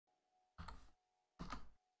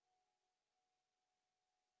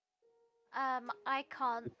I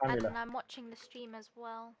can't, It's family and left. I'm watching the stream as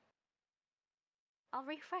well. I'll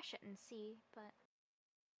refresh it and see, but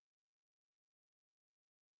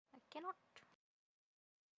I cannot.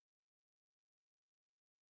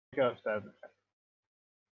 Go upstairs and check.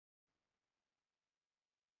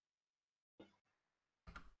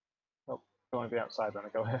 Oh, don't want to be outside when I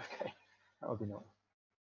go AFK. That would be nice.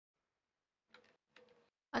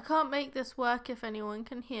 I can't make this work if anyone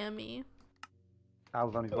can hear me.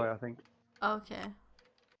 Al's on his way, I think. Okay.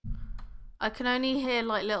 I can only hear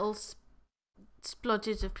like little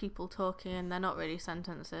splodges of people talking, and they're not really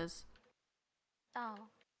sentences. Oh.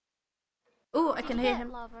 Oh, I can hear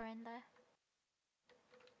him. Lava in there.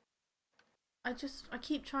 I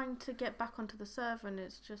keep trying to get back onto the server and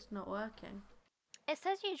it's just not working. It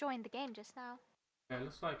says you joined the game just now. Yeah, it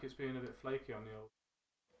looks like it's being a bit flaky on the old.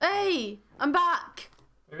 Hey, I'm back!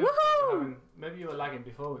 Woohoo! Maybe you were lagging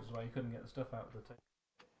before, which is why you couldn't get the stuff out of the tape.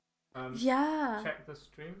 Yeah. Check the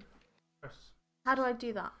stream. Press How do I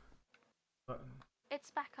do that? button.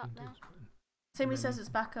 It's back up now. Simi says it's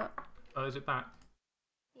back up. Oh, is it back?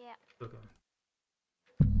 Yeah. Okay.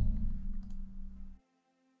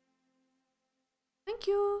 Thank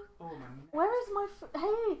you. Oh man. Where is my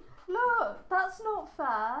hey, look, that's not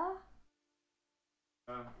fair.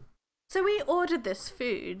 So we ordered this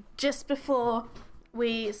food just before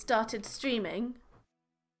we started streaming.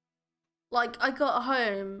 Like, I got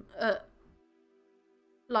home at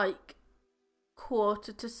like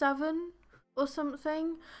 6:45 or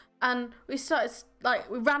something, and we started, like,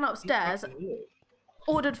 we ran upstairs,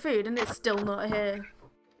 ordered food, and it's still not here.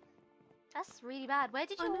 That's really bad. Where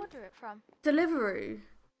did you order it from? Deliveroo.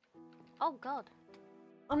 Oh god.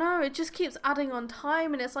 Oh no, it just keeps adding on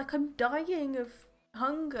time, and it's like I'm dying of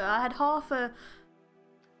hunger. I had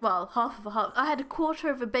I had a quarter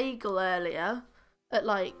of a bagel earlier at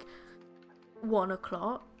like 1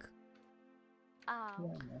 o'clock.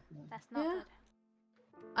 Oh, that's not good.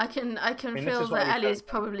 I can feel that Ellie's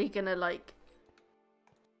probably gonna like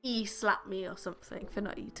slap me or something for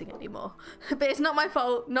not eating anymore. But it's not my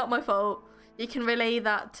fault, not my fault. You can relay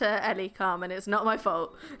that to Ellie, Carmen, it's not my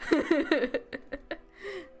fault.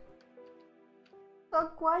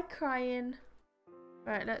 Dog, why crying?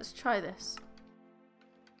 Right, let's try this.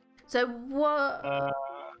 So what?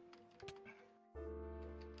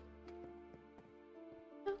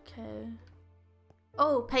 Okay.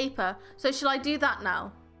 Oh, paper. So shall I do that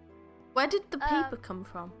now? Where did the paper come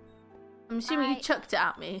from? I'm assuming you chucked it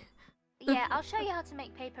at me. Yeah, I'll show you how to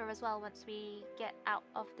make paper as well once we get out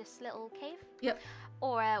of this little cave. Yep.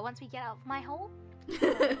 Or once we get out of my hole.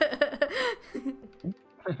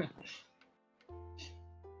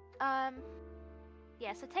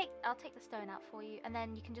 Yeah, so I'll take the stone out for you, and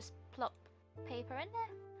then you can just plop paper in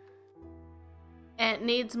there. It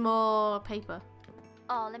needs more paper.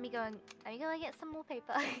 Oh, let me go and get some more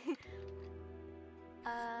paper.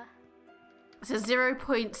 It's a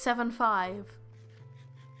 0.75.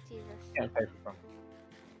 Jesus. Get paper from.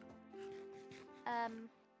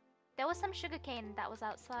 There was some sugarcane that was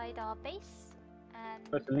outside our base, and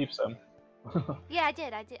Supposed to leave some. yeah, I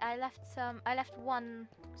did. I left some. I left one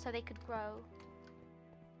so they could grow.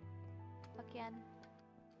 Again,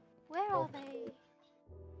 where are they?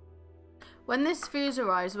 When this fuse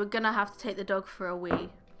arrives, we're gonna have to take the dog for a wee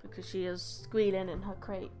because she is squealing in her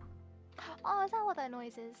crate. Oh, is that what that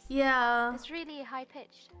noise is? Yeah. It's really high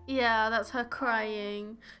pitched. Yeah, that's her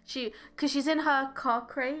crying. Because she's in her car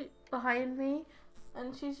crate behind me,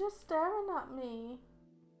 and she's just staring at me.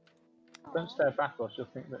 Don't stare back or she'll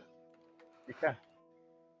think that you care.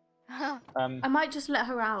 I might just let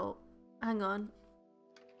her out. Hang on.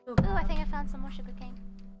 Oh, I think I found some more sugarcane.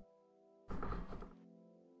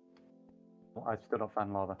 I stood off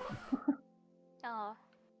fan lava. Oh.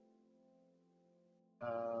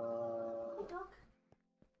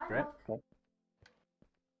 Great. Oh,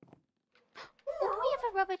 we have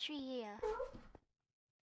a rubber tree here.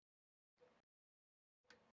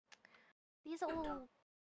 These are all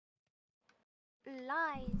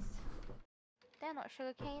lies. They're not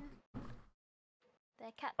sugarcane.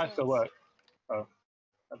 They're cattails. Might still work. Oh,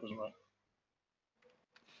 that doesn't work.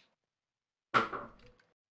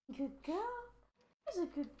 Good girl. Who's a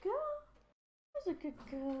good girl? Who's a good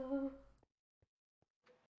girl?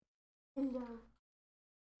 Hello.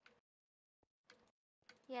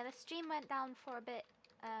 Yeah, the stream went down for a bit,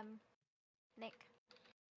 Nick.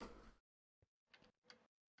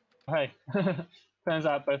 Hey, turns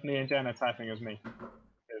out both me and Jen are typing as me.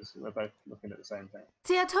 Because we're both looking at the same thing.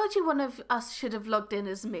 See, I told you one of us should have logged in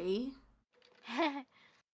as me.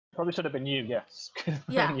 Probably should have been you, yes.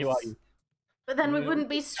 Yes. You are you. But then we wouldn't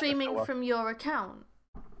be streaming from your account.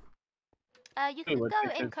 You It can would, go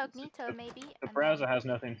because incognito maybe. The and browser then- has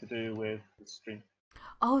nothing to do with the stream.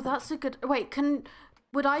 Oh, that's a good. Wait,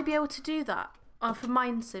 would I be able to do that? For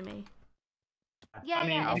mine, Simi. Yeah, I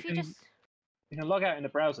mean, yeah. you If you can- just. You can log out in the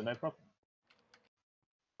browser, no problem.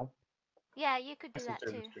 Yeah, you could do This is that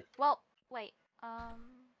doing the too. stream. Well, wait.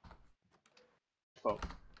 Well,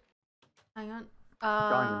 Hang on.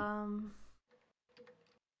 Diamond.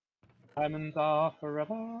 diamonds are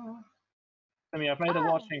forever. I mean, I've made a Oh.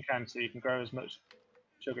 watering can so you can grow as much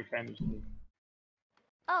sugar cane as you need.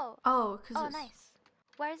 Oh. Oh, because Oh, it's... nice.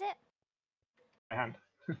 Where is it? My hand.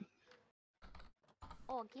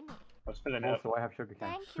 Oh, gimme. I was filling it up. Also, I have sugar cane.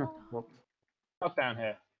 Thank you. Whoops. Log down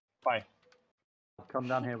here. Bye. Come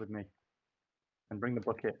down here with me. And bring the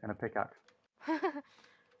bucket and a pickaxe.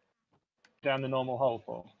 Down the normal hole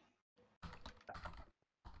for.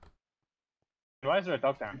 Why is there a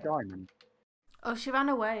dog down here? Diamond. Oh, she ran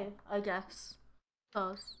away, I guess.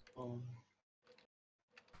 Does.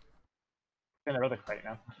 In another crate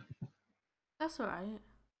now. That's alright.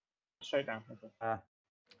 Straight down. Okay.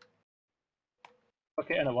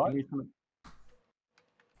 Okay, and a I what? need something,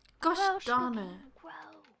 Gosh Grow, darn sugar, it.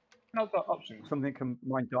 grow. I've got options. something can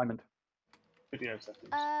mine diamond. Video settings.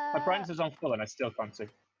 My brightness is on full and I still can't see.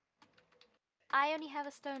 I only have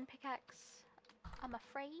a stone pickaxe. I'm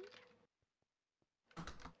afraid.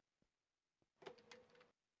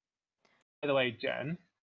 By the way, Jen.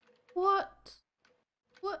 What?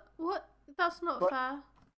 What? That's not What? fair.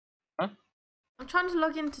 Huh? I'm trying to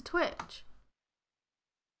log into Twitch.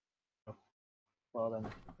 Well then,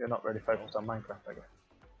 you're not really focused on Minecraft, I guess.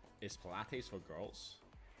 Is Pilates for girls?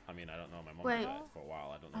 I mean, I don't know. My mom Wait. did it for a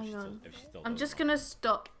while. I don't know Hang on. if she still I'm does just or gonna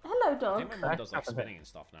stop. Hello, not. I dog. think my mom does like Happened. spinning and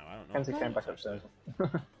stuff now. I don't know. Kenzie if came she back does upstairs.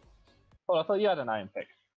 actually. Well, I thought you had an iron pick.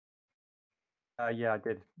 Yeah, I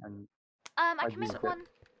did. And I I'd can make use it. one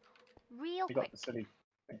real You quick. got the silly.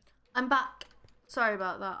 I'm back. Sorry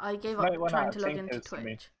about that. I gave No, up we're trying not to log into tinkers, Simi.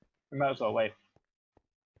 Twitch. We might as well wait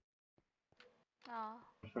Oh.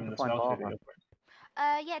 from the Find smeltery lava. that you're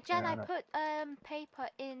putting. Yeah, Jen, Yeah, I I know. put paper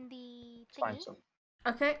in the Find thingy, some.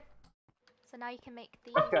 Okay. so now you can make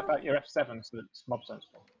the. Let's get back your F7 so it's mob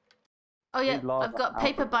sensible. Oh yeah, Need lava I've got out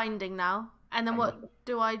paper of it. binding now. And then Hang what on.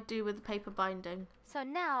 do I do with the paper binding? So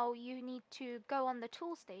now you need to go on the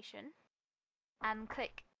tool station, and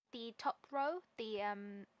click the top row,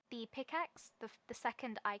 the pickaxe, the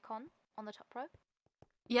second icon on the top row,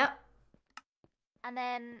 Yep. and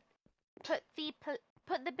then put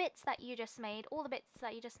the bits that you just made, all the bits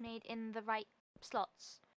that you just made, in the right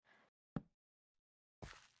slots.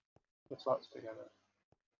 The slots together.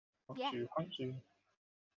 Yeah. Hunt you.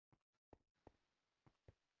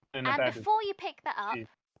 In the And bed is- before you pick that up, Jeez.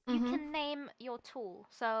 you Mhm. can name your tool.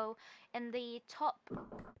 So in the top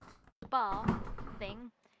bar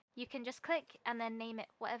thing, you can just click and then name it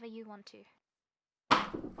whatever you want to.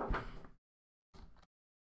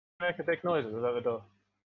 Make a big noise at the door.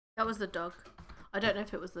 That was the dog. I don't know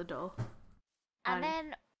if it was the door. And Oh.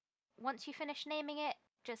 then once you finish naming it,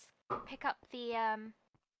 just pick up the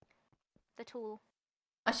tool.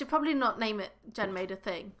 I should probably not name it Jen Made a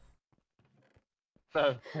Thing.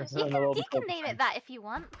 So, You can name it that if you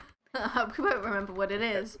want. We won't remember what it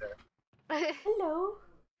is. Hello.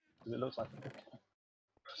 It looks like it.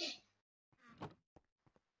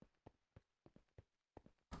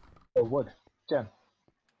 Oh, wood. Jen.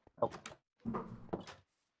 Oh.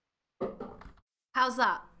 How's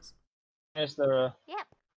that? Is there a Yep,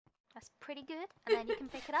 that's pretty good. And then you can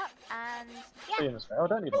pick it up and tree yeah. in this? Oh, I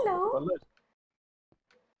don't need Hello. I've got loads.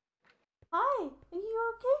 Hi. Are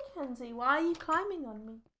you okay, Kenzie? Why are you climbing on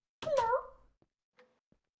me? Hello.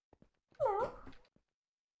 Hello.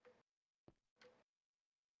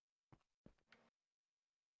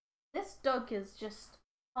 This dog is just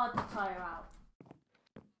hard to tire out.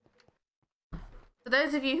 For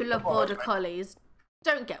those of you who love border collies,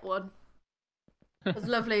 don't get one. As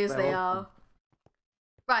lovely as they They're are.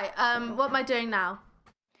 Right, what am I doing now?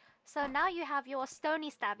 So now you have your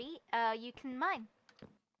stony stabby. You can mine.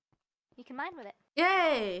 You can mine with it.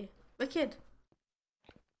 Yay! Wicked.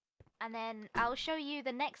 And then I'll show you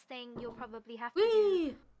the next thing you'll probably have to do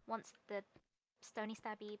Whee! once the stony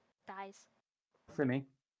stabby dies. Simi,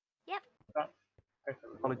 Okay.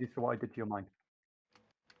 apologies for what I did to your mind.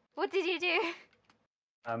 What did you do?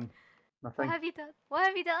 What Nothing. have you done? What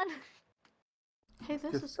have you done? Hey,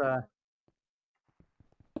 this is Just some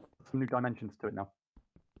new dimensions to it now.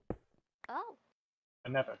 Oh. I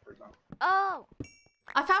never, for example. Oh.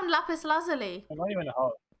 I found lapis lazuli. I'm not even a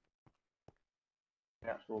hole. The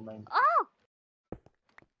actual main. Oh.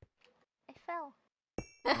 I fell.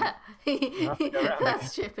 have to go around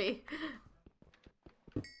That's chippy.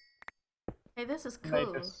 Hey, this is Made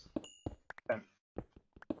cool. this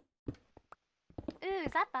Ooh,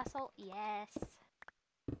 is that basalt? Yes.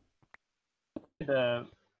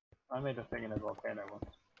 I made a thing in a volcano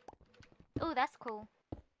once. Ooh, that's cool.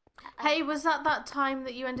 Hey, was that time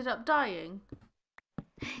that you ended up dying?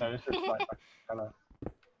 No, this is like hello.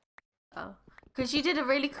 Oh. Because you did a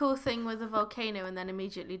really cool thing with a volcano and then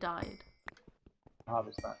immediately died.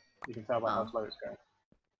 Harvest that. You can tell by how Oh. slow it's going.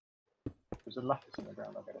 There's a lattice in the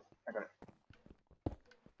ground. I got it.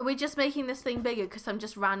 Are we just making this thing bigger because I'm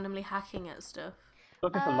just randomly hacking at stuff?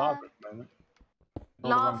 Looking for lava at the moment. All the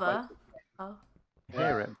wrong Lava? places. Oh. I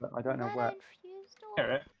hear it, but I don't know where. Infused I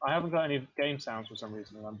hear it. I haven't got any game sounds for some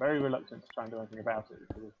reason, and I'm very reluctant to try and do anything about it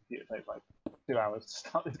because the computer takes like 2 hours to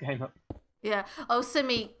start this game up. Yeah. Oh,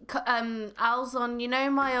 Simi, Alzon, you know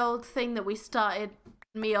my old thing that we started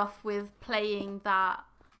me off with playing that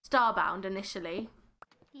Starbound initially?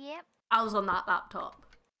 Yep. I was on that laptop.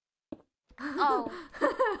 Oh.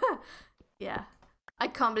 Yeah. I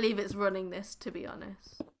can't believe it's running this, to be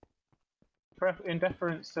honest. In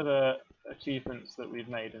deference to the achievements that we've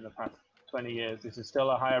made in the past 20 years, this is still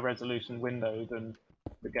a higher resolution window than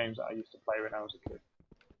the games that I used to play when I was a kid.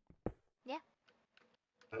 Yeah.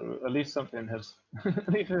 So at least something has at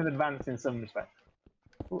least has advanced in some respect.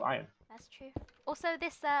 Ooh, iron. That's true. Also,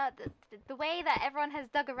 this the way that everyone has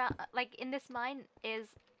dug around, like in this mine, is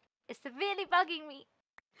severely bugging me.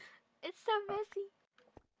 It's so messy.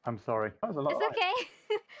 I'm sorry. That was a lot It's of iron.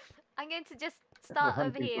 okay. I'm going to just We're start over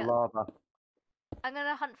hunting here. for lava. I'm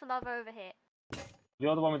gonna hunt for lava over here.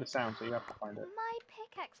 You're the one with the sound, so you have to find it. My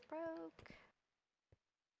pickaxe broke.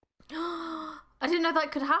 I didn't know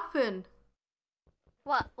that could happen.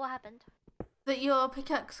 What? What happened? That your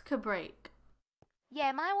pickaxe could break.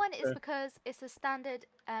 Yeah, my one is Okay. because it's a standard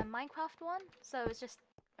Minecraft one, so it's just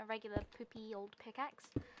a regular poopy old pickaxe.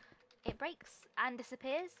 It breaks and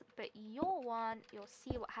disappears, but your one, you'll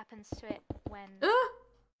see what happens to it when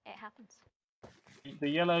it happens. The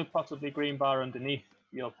yellow, possibly green bar underneath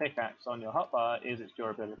your pickaxe on your hotbar is its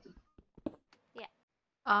durability.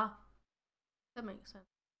 Ah. That makes sense.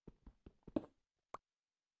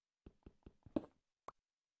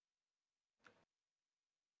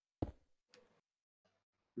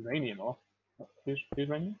 Uranium ore? Who's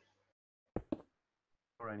uranium?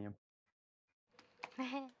 Uranium.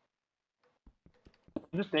 I'm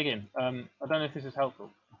just digging. I don't know if this is helpful.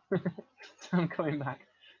 So I'm coming back.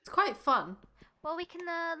 It's quite fun. Well, we can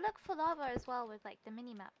look for lava as well with like the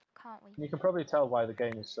mini map, can't we? You can probably tell why the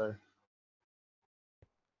game is so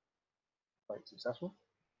quite successful.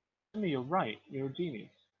 Jimmy, you're right. You're a genius.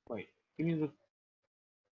 Wait, give me the.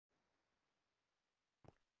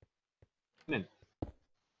 Come in.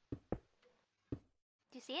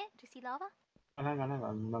 Do you see it? Do you see lava?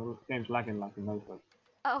 No. My game's lagging like a mofo.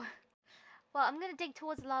 Oh, well, I'm gonna dig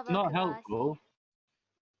towards the lava. Not 'cause I helpful.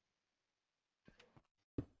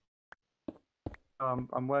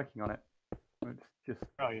 I'm working on it. It's just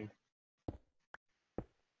Where are you? Do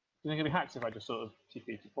you think it'd be hacked if I just sort of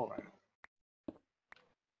TP4 right now?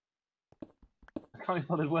 I can't be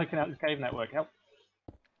bothered working out this cave network. Help.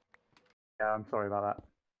 yeah. I'm sorry about that.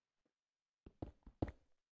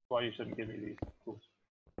 Why you shouldn't give me these tools.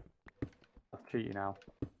 That's cheating now.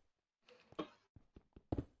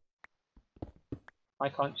 I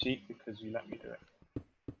can't cheat because you let me do it.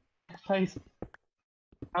 Please.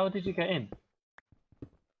 How did you get in?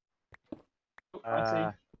 Oh, I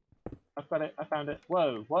see. I've got it. I found it.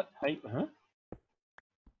 Whoa, what? Hey, huh?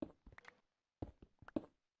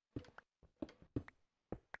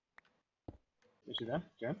 Is she there?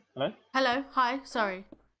 Jen? Hello? Hello. Hi. Sorry.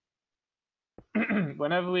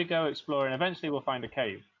 Whenever we go exploring, eventually we'll find a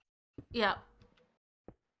cave. Yeah.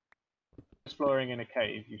 Exploring in a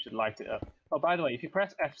cave, you should light it up. Oh, by the way, if you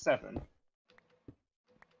press F7,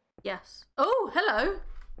 Yes. Oh, hello.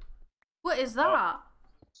 What is that?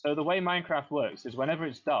 so the way Minecraft works is whenever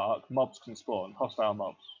it's dark, mobs can spawn, hostile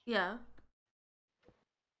mobs. Yeah.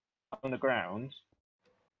 On the ground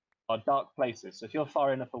are dark places, so if you're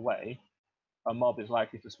far enough away, a mob is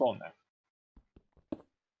likely to spawn there.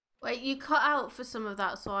 Wait, you cut out for some of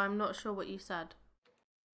that, so I'm not sure what you said.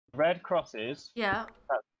 Red crosses, Yeah.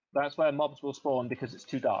 that's where mobs will spawn because it's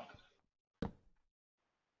too dark.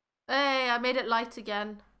 Hey, I made it light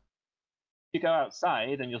again. If you go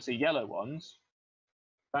outside and you'll see yellow ones,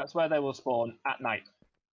 that's where they will spawn at night.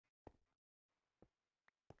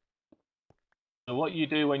 So what you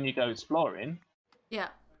do when you go exploring, Yeah.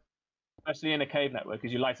 especially in a cave network,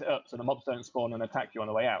 is you light it up so the mobs don't spawn and attack you on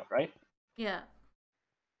the way out, right? Yeah.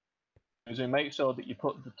 So make sure that you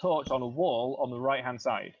put the torch on a wall on the right-hand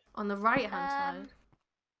side. On the right-hand side.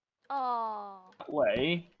 Oh. That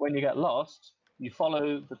way, when you get lost, you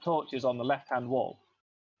follow the torches on the left-hand wall.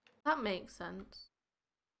 That makes sense.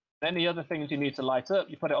 Any other things you need to light up,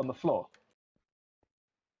 you put it on the floor.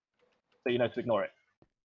 So you know to ignore it.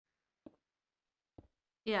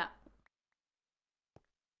 Yeah.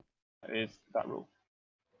 That is that rule.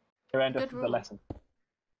 Your end of the lesson.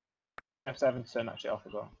 F7 to turn that shit off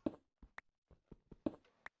as well.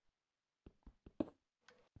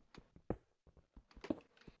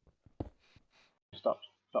 Stop.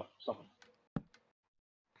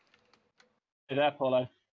 Hey there, Paulo.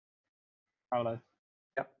 Paolo.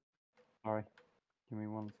 Yep. Sorry. Give me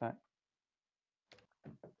 1 sec.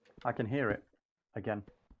 I can hear it again.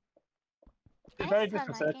 It's very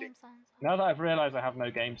disconcerting. Now that I've realised I have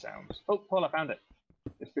no game sounds. Oh, Paul, I found it.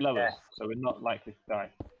 It's below us, so we're not likely to die.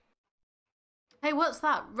 Hey, what's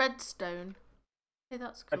that? Redstone. Hey,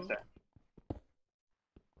 that's cool. Redstone.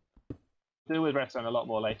 Deal with redstone a lot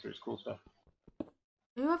more later. It's cool stuff.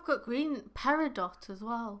 Ooh, I've got green peridot as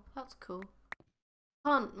well. That's cool.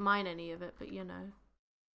 Can't mine any of it, but you know.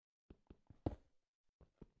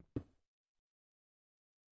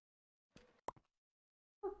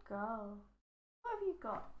 Oh, girl. What have you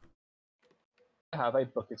got? I have a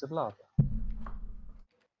bucket of lava.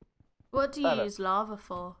 What do you use lava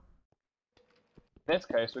for? In this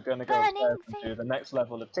case, we're going to go upstairs and do the next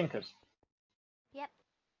level of Tinkers. Yep.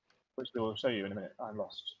 Which we will show you in a minute. I'm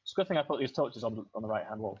lost. It's a good thing I put these torches on the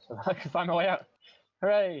right-hand wall so I can find my way out.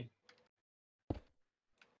 Hooray! A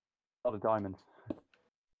lot of diamonds.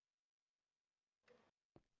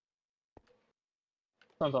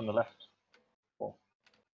 One's on the left.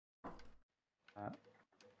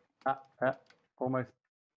 Almost.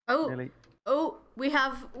 Oh, nearly. Oh, we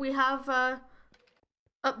have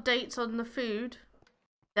updates on the food.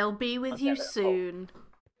 They'll be with you soon.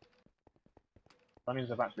 That means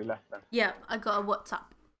I've actually left then. Yeah, I got a WhatsApp.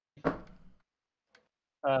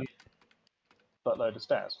 Buttload of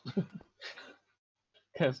stairs.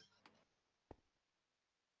 Because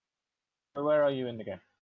where are you in the game?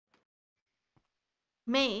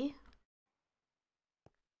 Me?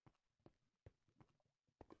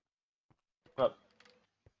 Well,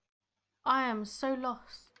 I am so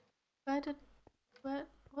lost. What?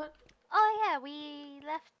 Oh yeah, we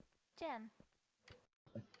left Jen.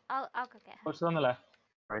 I'll go get her. torches on the left.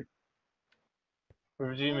 Right. We're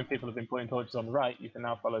presuming people have been putting torches on the right. You can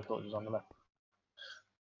now follow torches on the left.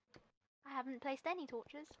 I haven't placed any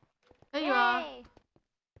torches. There you are.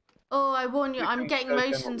 Oh, I warn you, I'm getting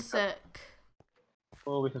motion sick.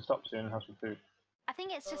 Or we can stop soon and have some food. I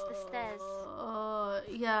think it's just the stairs.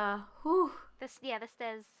 Yeah. Whew. The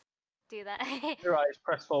stairs do that. You're right,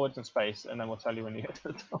 press forwards and space, and then we'll tell you when you get to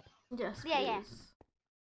the top. Yes, yeah, please. yeah.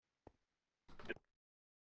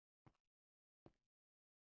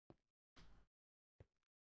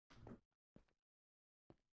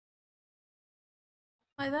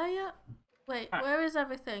 Am I there yet? Wait, where is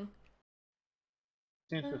everything?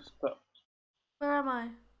 Seems to have stopped. Where am I?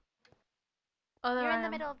 Oh, there You're I in the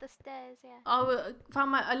am. middle of the stairs, yeah. Oh,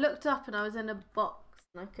 I looked up and I was in a box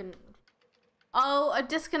and I couldn't. Oh, I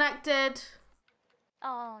disconnected.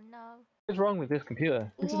 Oh no. What's wrong with this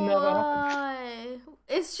computer? This has never happened. Why?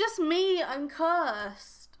 It's just me. I'm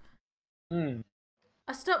cursed. I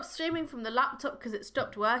stopped streaming from the laptop because it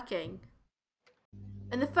stopped working.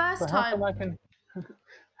 And the first time.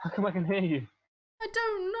 How come I can hear you? I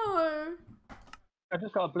don't know. I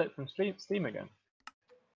just got a blip from Steam again.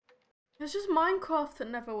 It's just Minecraft that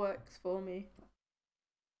never works for me.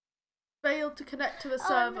 Failed to connect to the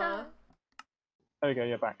server. No. There we go,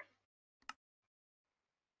 you're back.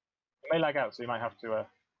 It may lag out, so you might have to.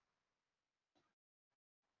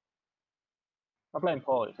 I blame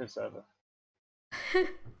Paul, it's his server.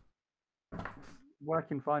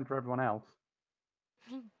 Working fine for everyone else.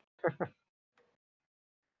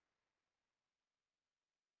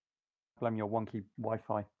 Blame your wonky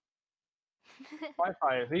Wi-Fi.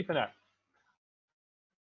 Wi-Fi is Ethernet.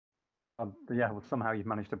 Yeah, well, somehow you've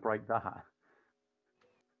managed to break that.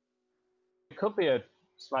 It could be a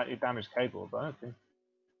slightly damaged cable, but I don't think.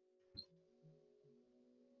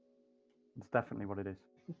 It's definitely what it is.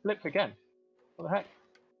 It flipped again. What the heck?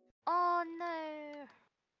 Oh no.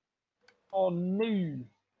 Oh no.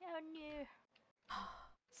 Oh no.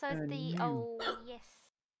 So it's the oh yes.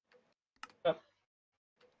 Yep.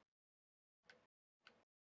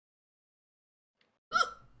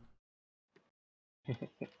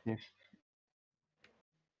 Yes.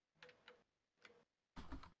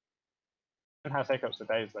 It has hiccups for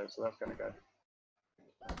days though, so that's going to go.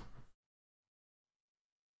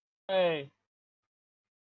 Hey!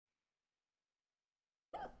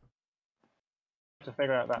 To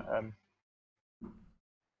figure out that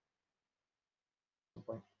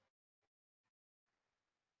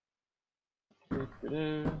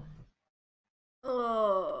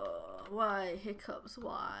Oh. Why? Hiccups,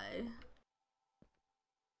 why?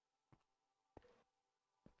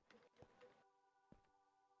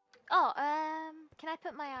 Oh, can I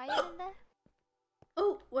put my iron in there?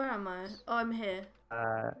 Oh, where am I? Oh, I'm here.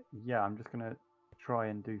 Yeah, I'm just gonna try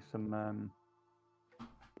and do some.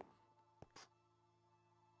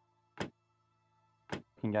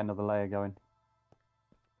 Can get another layer going.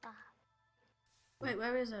 Ah. Wait,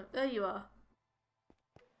 where is it? There you are.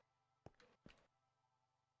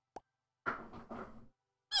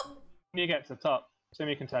 When you get to the top,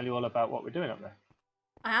 Simi can tell you all about what we're doing up there.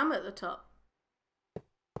 I am at the top.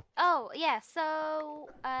 Oh, yeah, so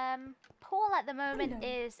Paul at the moment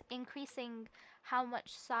is increasing how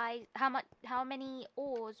many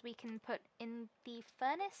ores we can put in the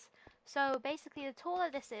furnace. So basically the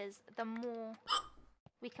taller this is, the more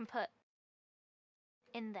we can put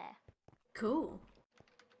in there. Cool.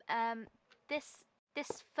 This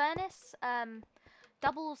furnace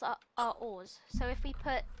doubles our ores. So if we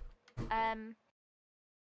put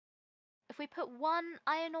one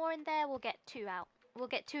iron ore in there, we'll get 2 out. We'll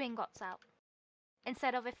get 2 ingots out.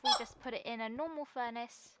 Instead of if we just put it in a normal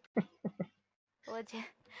furnace.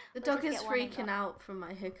 The dog is freaking out from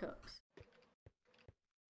my hiccups.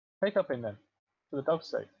 Take up in then, for the dog's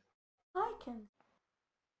sake. I can.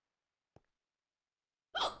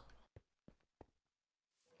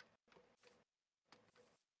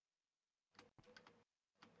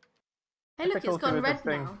 Hey, look, it's gone red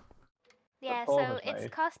now. Yeah, so it's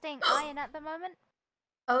casting iron at the moment.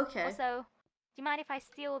 Okay. Also, do you mind if I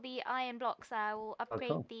steal the iron blocks? I will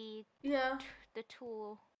upgrade the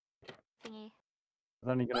tool thingy.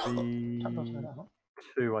 There's only going to be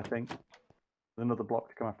 2, I think. There's another block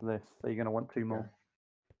to come after this, so you're going to want 2 more.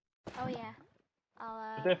 Oh yeah.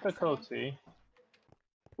 I'll. The difficulty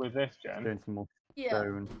with this gen. Doing some more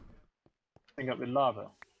stone. Thing up with lava.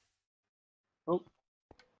 Oh.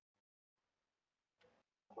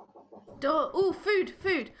 Ooh, food.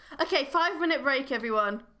 Okay, 5-minute break,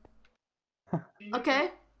 everyone.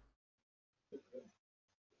 Okay.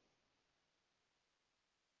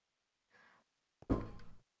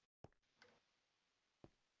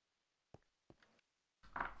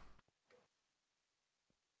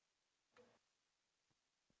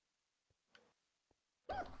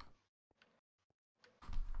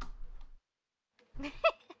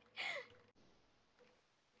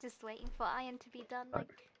 Just waiting for iron to be done.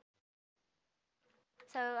 Like.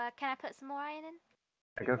 So, can I put some more iron in?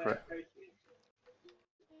 Yeah, go for it.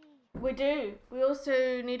 We do. We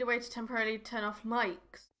also need a way to temporarily turn off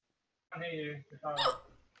mics. I hear you.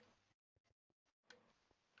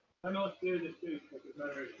 I know what to do this too, because it's no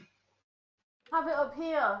reason. Have it up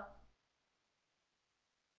here.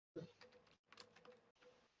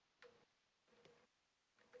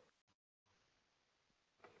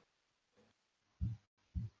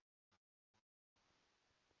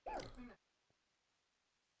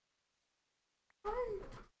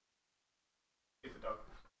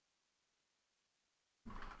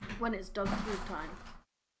 When it's dog food time.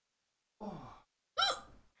 Oh.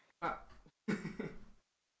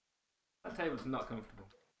 That table's not comfortable.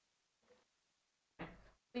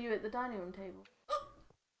 Are you at the dining room table?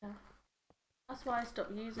 Yeah. That's why I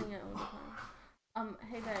stopped using it all the time.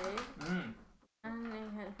 Hey babe.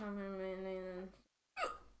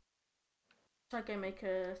 Should I go make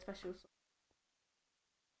a special sauce?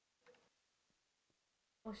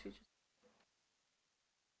 Or should we just...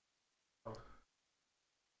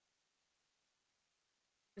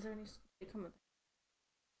 Is there any... come with it?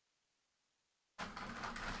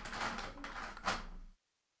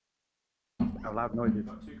 Oh, loud noises.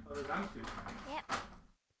 Yep.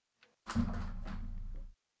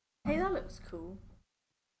 Hey, that looks cool.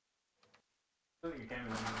 I don't think it came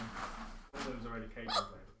with anything. One of them's already cable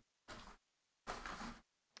played.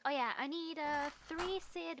 Oh yeah, I need 3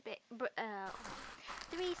 seared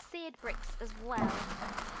bricks as well.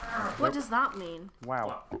 What does that mean?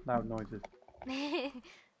 Wow, loud noises.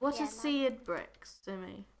 What is seared bricks to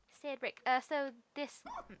me? Seared brick. So this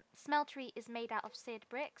smeltery is made out of seared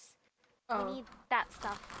bricks. Oh. We need that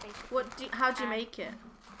stuff basically. How do you make it?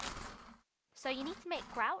 So you need to make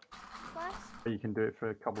grout first. You can do it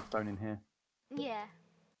for cobblestone in here. Yeah.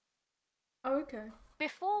 Oh, okay.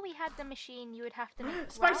 Before we had the machine, you would have to make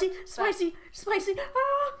spicy, grout, spicy!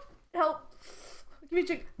 Ah! Help! Give me a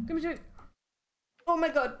drink. Give me a drink. Oh my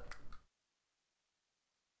god.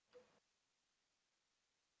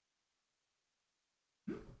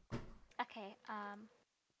 Okay.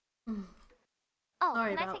 Oh,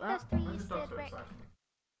 sorry can I take those 3 seared bricks?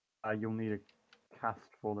 You'll need a cast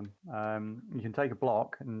for them. You can take a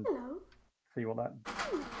block and see what that.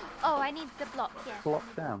 Oh, I need the block. Yeah.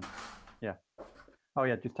 Blocks down. Yeah. Oh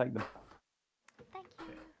yeah, just take them.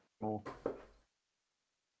 more.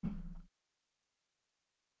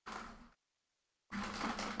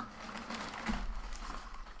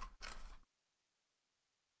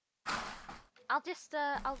 I'll just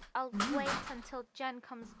I'll wait until Jen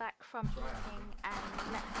comes back from eating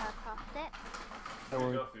and let her craft it. No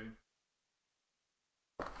worries.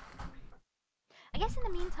 I guess in the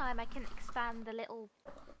meantime I can expand the little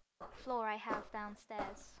floor I have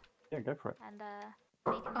downstairs Yeah, go for it. and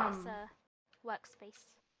make a nicer workspace.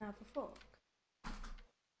 Have a fork.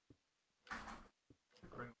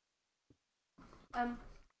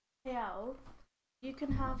 Hey Al, you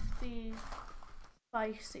can have the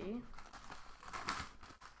spicy.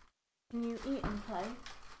 Can you eat and play?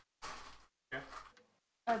 Yeah.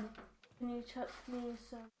 Can you chuck me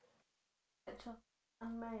some ketchup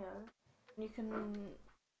and mayo? And you can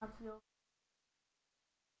have your.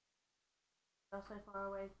 That's so far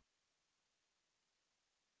away.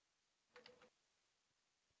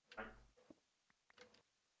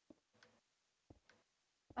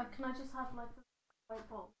 Can I just have like a white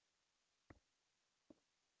bowl?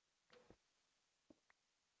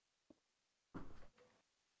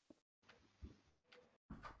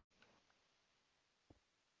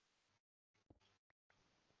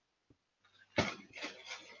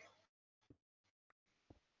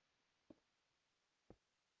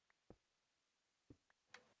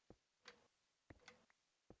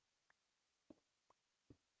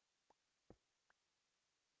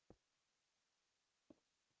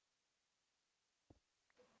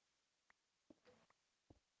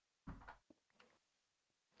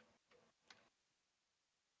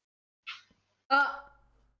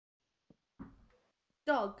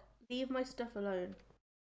 Dog, leave my stuff alone.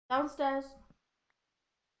 Downstairs.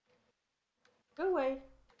 Go away.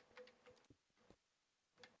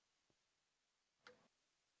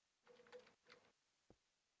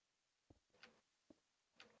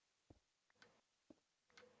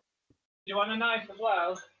 You want a knife as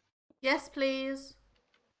well? Yes, please.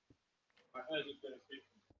 I heard you going to speak.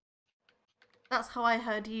 That's how I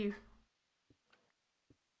heard you.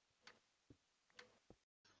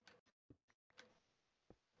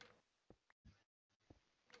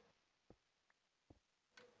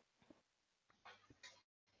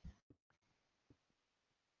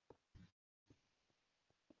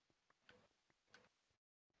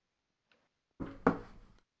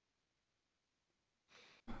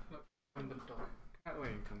 Come the dog. Get away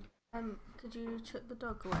and come. Could you chuck the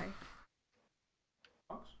dog away?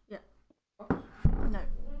 Box? Yeah. Box? No.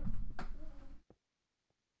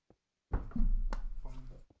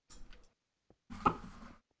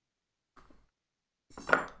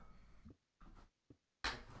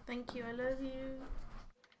 Thank you, I love you.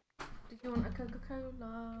 Did you want a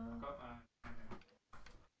Coca-Cola?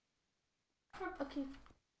 Okay.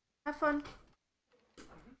 Have fun.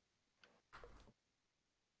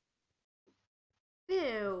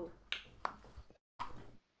 Ew.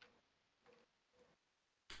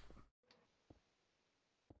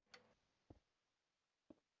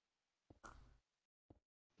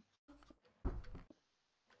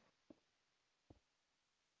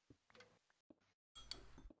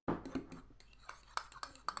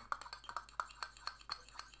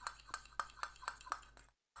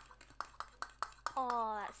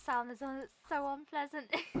 Oh, that sound is so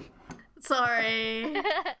unpleasant. Sorry.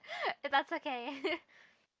 That's okay.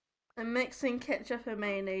 I'm mixing ketchup and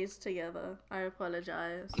mayonnaise together. I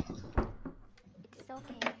apologize. It's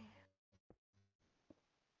okay.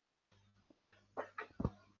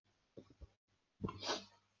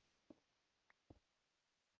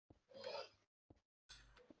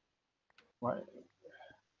 Right.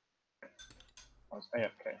 I was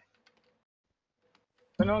AFK.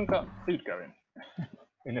 Has anyone got food going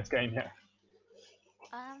in this game yet?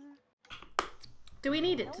 Do we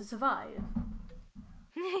need it to survive?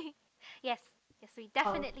 Yes, we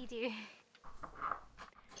definitely do.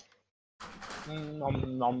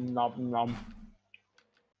 Nom nom nom nom.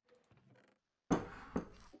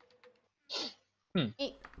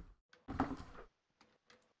 Eat.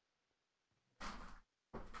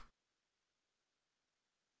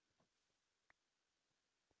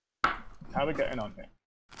 How are we getting on here?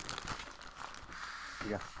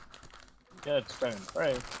 Yeah. Good, stone.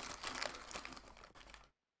 Hooray.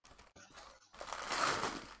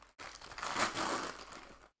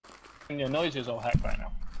 And your noise is all heck right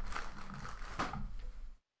now.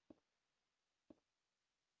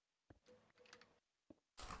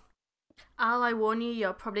 Al, I warn you,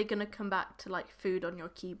 you're probably gonna come back to like food on your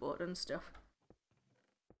keyboard and stuff.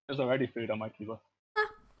 There's already food on my keyboard.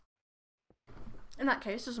 In that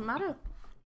case, doesn't matter.